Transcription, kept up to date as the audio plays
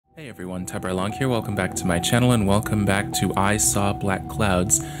Hey everyone, Tabarlong here, welcome back to my channel and welcome back to I Saw Black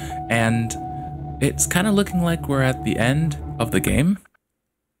Clouds. And it's kind of looking like we're at the end of the game.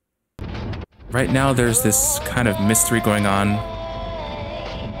 Right now there's this kind of mystery going on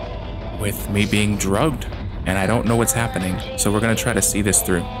with me being drugged and I don't know what's happening. So we're gonna try to see this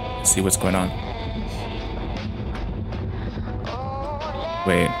through, see what's going on.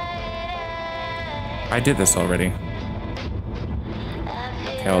 Wait, I did this already.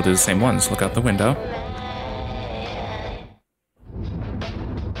 Okay, I'll do the same ones. Look out the window.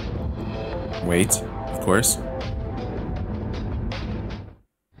 Wait, of course.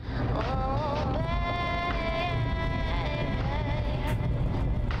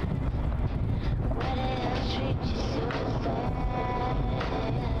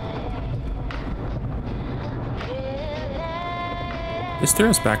 This threw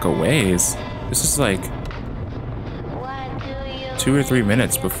us back a ways. This is like 2 or 3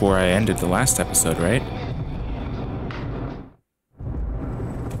 minutes before I ended the last episode, right?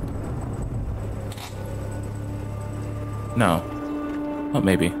 No. Oh,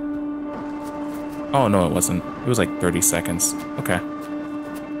 maybe. Oh, no, it wasn't. It was like 30 seconds. Okay.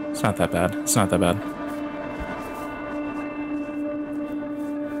 It's not that bad. It's not that bad.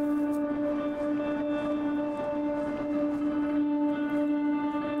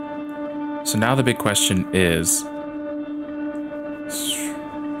 So now the big question is...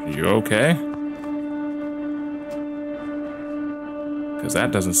 You okay? Because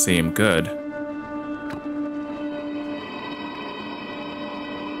that doesn't seem good.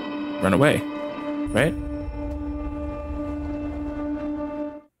 Run away, right?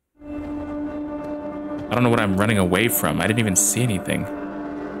 I don't know what I'm running away from. I didn't even see anything.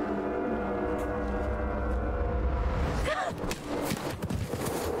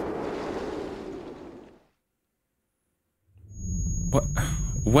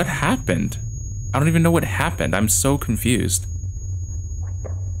 What happened? I don't even know what happened. I'm so confused.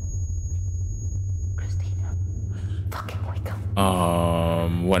 Kristina, fucking wake up.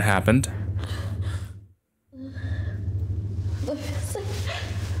 What happened? What happened?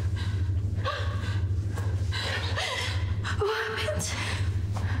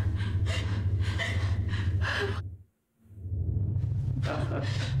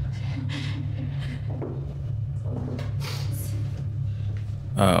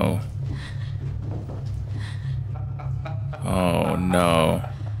 Oh. Oh no.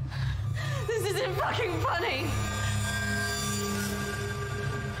 This isn't fucking funny.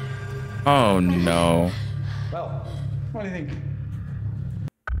 Oh no. Well, what do you think?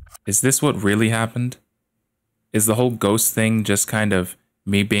 Is this what really happened? Is the whole ghost thing just kind of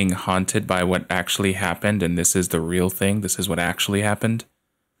me being haunted by what actually happened and this is the real thing? This is what actually happened?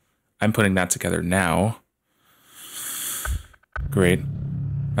 I'm putting that together now. Great.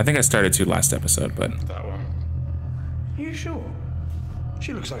 I think I started to last episode, but... That one. Are you sure?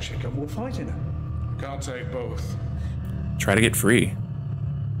 She looks like she's got more fight in her. Can't take both. Try to get free.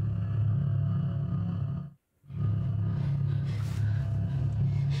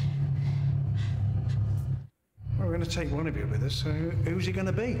 Well, we're going to take one of you with us, so who's it going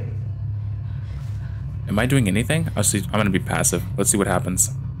to be? Am I doing anything? I'm going to be passive. Let's see what happens.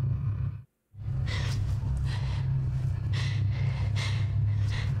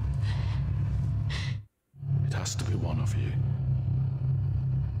 It has to be one of you.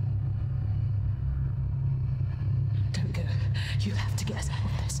 Don't go. You have to get us out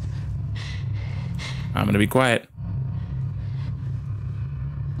of this. I'm going to be quiet.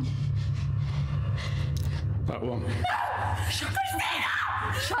 That one.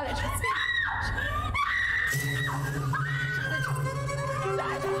 Charlotte.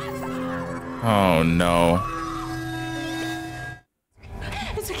 Oh no.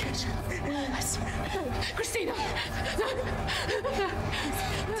 It's okay. I swear. Kristina. Don't.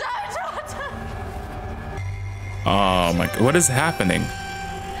 Oh my god. What is happening?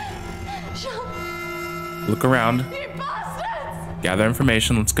 Look around. You bastards! Gather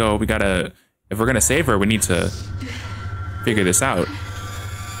information. Let's go. We gotta... If we're gonna save her, we need to figure this out.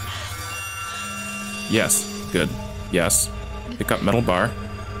 Yes. Good. Yes. Pick up metal bar.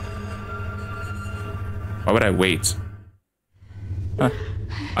 Why would I wait? Huh.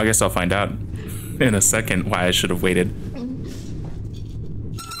 I guess I'll find out in a second why I should have waited.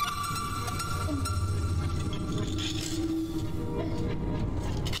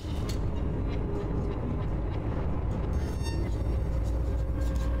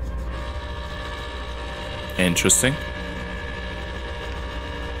 Interesting.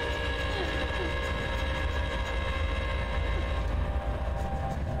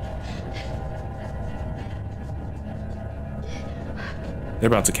 They're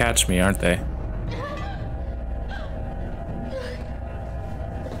about to catch me, aren't they?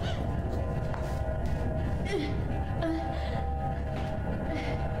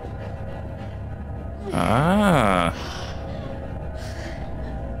 Ah.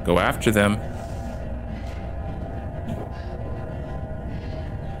 Go after them.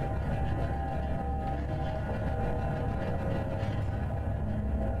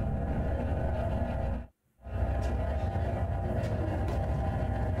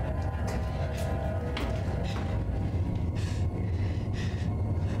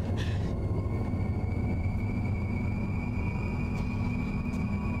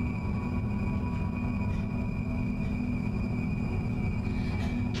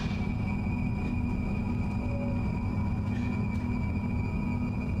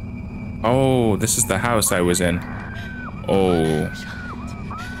 Oh, this is the house I was in. Oh.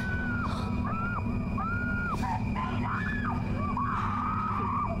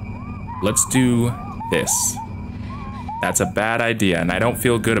 Let's do this. That's a bad idea, and I don't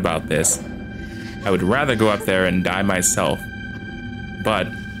feel good about this. I would rather go up there and die myself. But...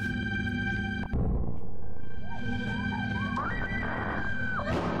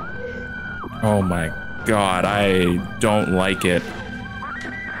 oh my god, I don't like it.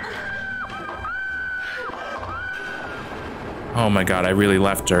 Oh my god, I really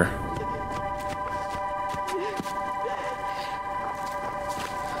left her.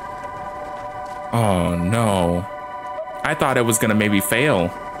 Oh no. I thought it was gonna maybe fail.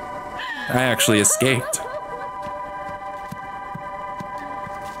 I actually escaped.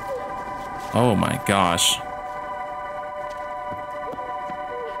 Oh my gosh.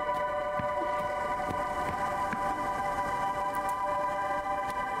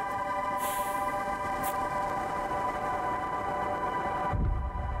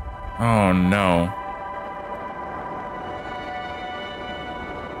 Oh no.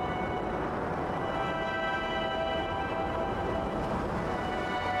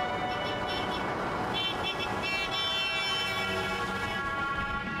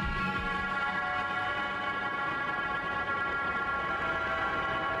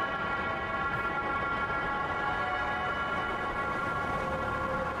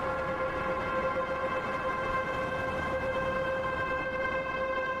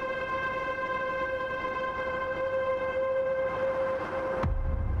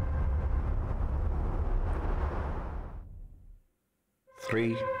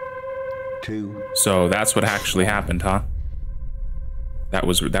 Three, two. So that's what actually happened, huh? That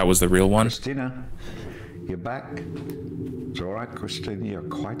was the real one? Kristina, you're back. It's all right, Kristina. You're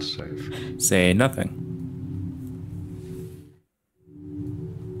quite safe. Say nothing.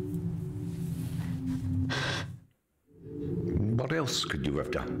 What else could you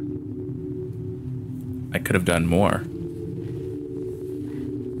have done? I could have done more.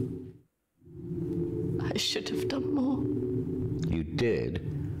 I should have done more. You did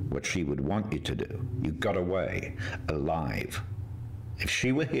what she would want you to do. You got away, alive. If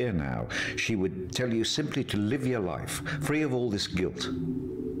she were here now, she would tell you simply to live your life, free of all this guilt.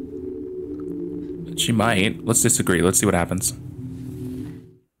 She might. Let's disagree. Let's see what happens.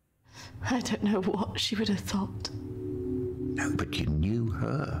 I don't know what she would have thought. No, but you knew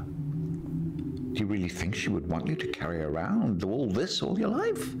her. Do you really think she would want you to carry around all this all your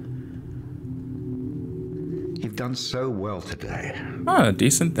life? You've done so well today. Oh, a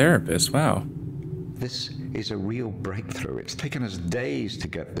decent therapist. Wow. This is a real breakthrough. It's taken us days to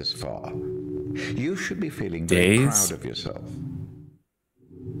get this far. You should be feeling very proud of yourself.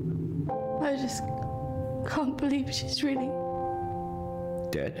 I just can't believe she's really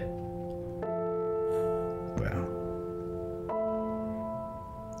Dead? Well,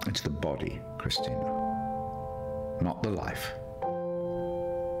 it's the body, Kristina, not the life.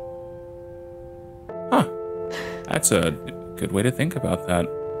 Huh. That's a good way to think about that.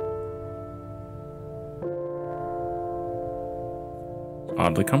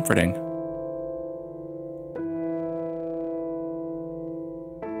 Oddly comforting.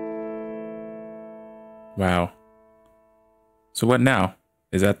 Wow. So what now?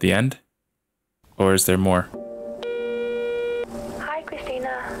 Is that the end? Or is there more? Hi,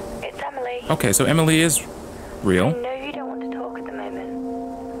 Kristina. It's Emily. Okay, so Emily is I real. know you don't want to talk at the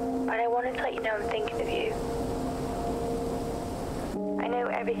moment, but I wanted to let you know I'm thinking of you. I know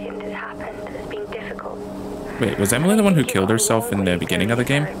everything that's happened has been difficult. Wait, was Emily the one who killed herself in the beginning of the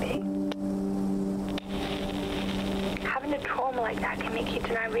game? Having a trauma like that can make you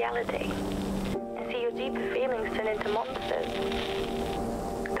deny reality and see your deeper feelings turn into monsters.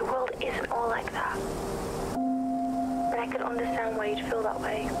 The world isn't all like that. But I can understand why you'd feel that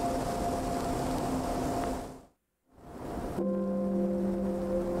way.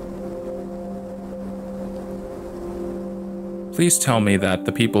 Please tell me that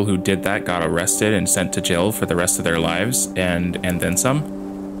the people who did that got arrested and sent to jail for the rest of their lives, and then some.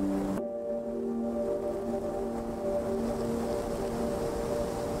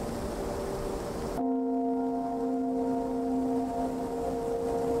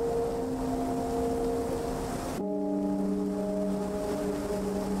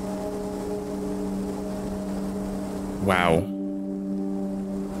 Wow.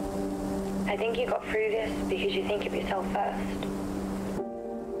 I think you got through this because you think of yourself first.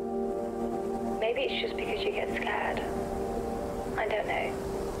 Maybe it's just because you get scared. I don't know.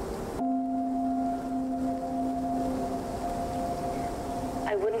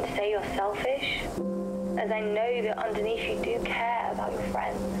 I wouldn't say you're selfish, as I know that underneath you do care about your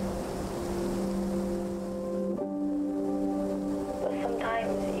friends. But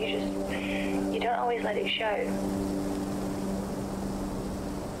sometimes you don't always let it show.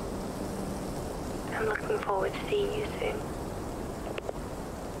 I'm looking forward to seeing you soon.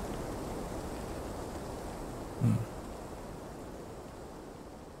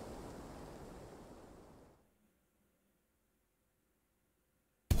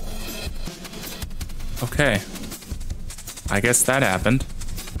 Okay. I guess that happened.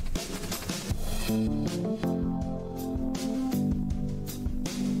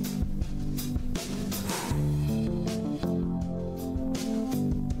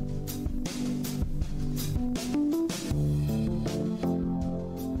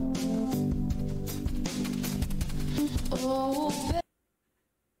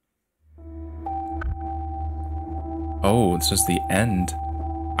 Oh, it's just the end.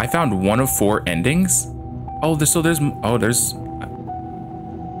 I found 1 of 4 endings? Oh, there's I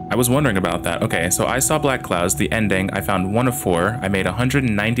was wondering about that. Okay, so I saw Black Clouds, the ending. I found 1 of 4. I made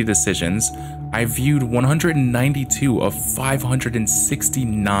 190 decisions. I viewed 192 of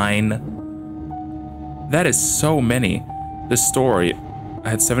 569. That is so many. The story, I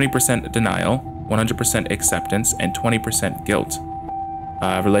had 70% denial, 100% acceptance, and 20% guilt.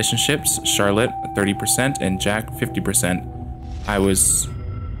 Relationships, Charlotte 30% and Jack 50%. I was,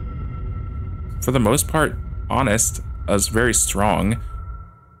 for the most part, honest. I was very strong.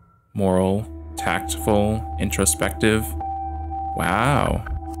 Moral, tactful, introspective. Wow.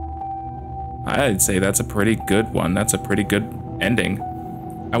 I'd say that's a pretty good one. That's a pretty good ending.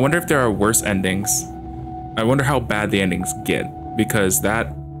 I wonder if there are worse endings. I wonder how bad the endings get, because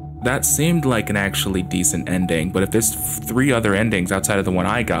that seemed like an actually decent ending, but if there's 3 other endings outside of the one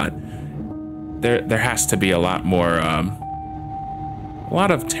I got, there has to be a lot more, a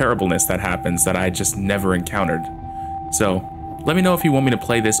lot of terribleness that happens that I just never encountered. So, let me know if you want me to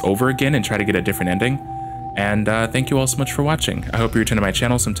play this over again and try to get a different ending. And thank you all so much for watching. I hope you return to my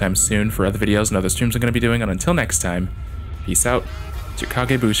channel sometime soon for other videos and other streams I'm going to be doing. And until next time, peace out. It's your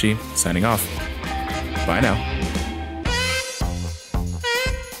Kagebushi, signing off. Bye now.